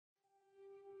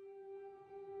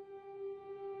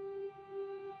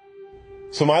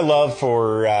So my love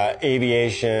for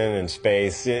aviation and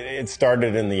space, it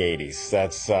started in the 80s.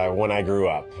 That's when I grew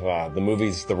up. The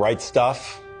movies The Right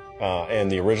Stuff and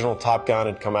the original Top Gun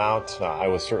had come out. I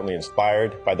was certainly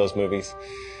inspired by those movies.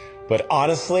 But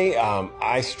honestly,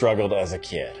 I struggled as a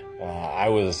kid. I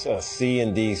was a C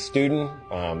and D student.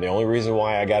 The only reason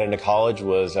why I got into college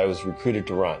was I was recruited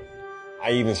to run.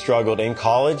 I even struggled in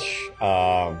college.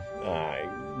 I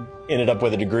ended up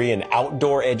with a degree in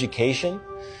outdoor education.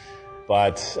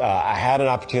 But I had an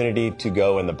opportunity to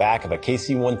go in the back of a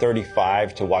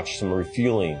KC-135 to watch some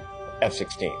refueling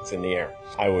F-16s in the air.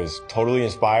 I was totally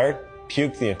inspired,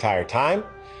 puked the entire time,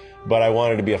 but I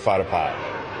wanted to be a fighter pilot.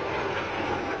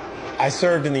 I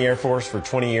served in the Air Force for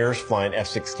 20 years flying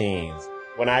F-16s.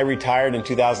 When I retired in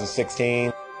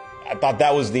 2016, I thought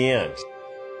that was the end.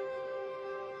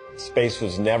 Space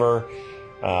was never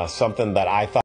something that I thought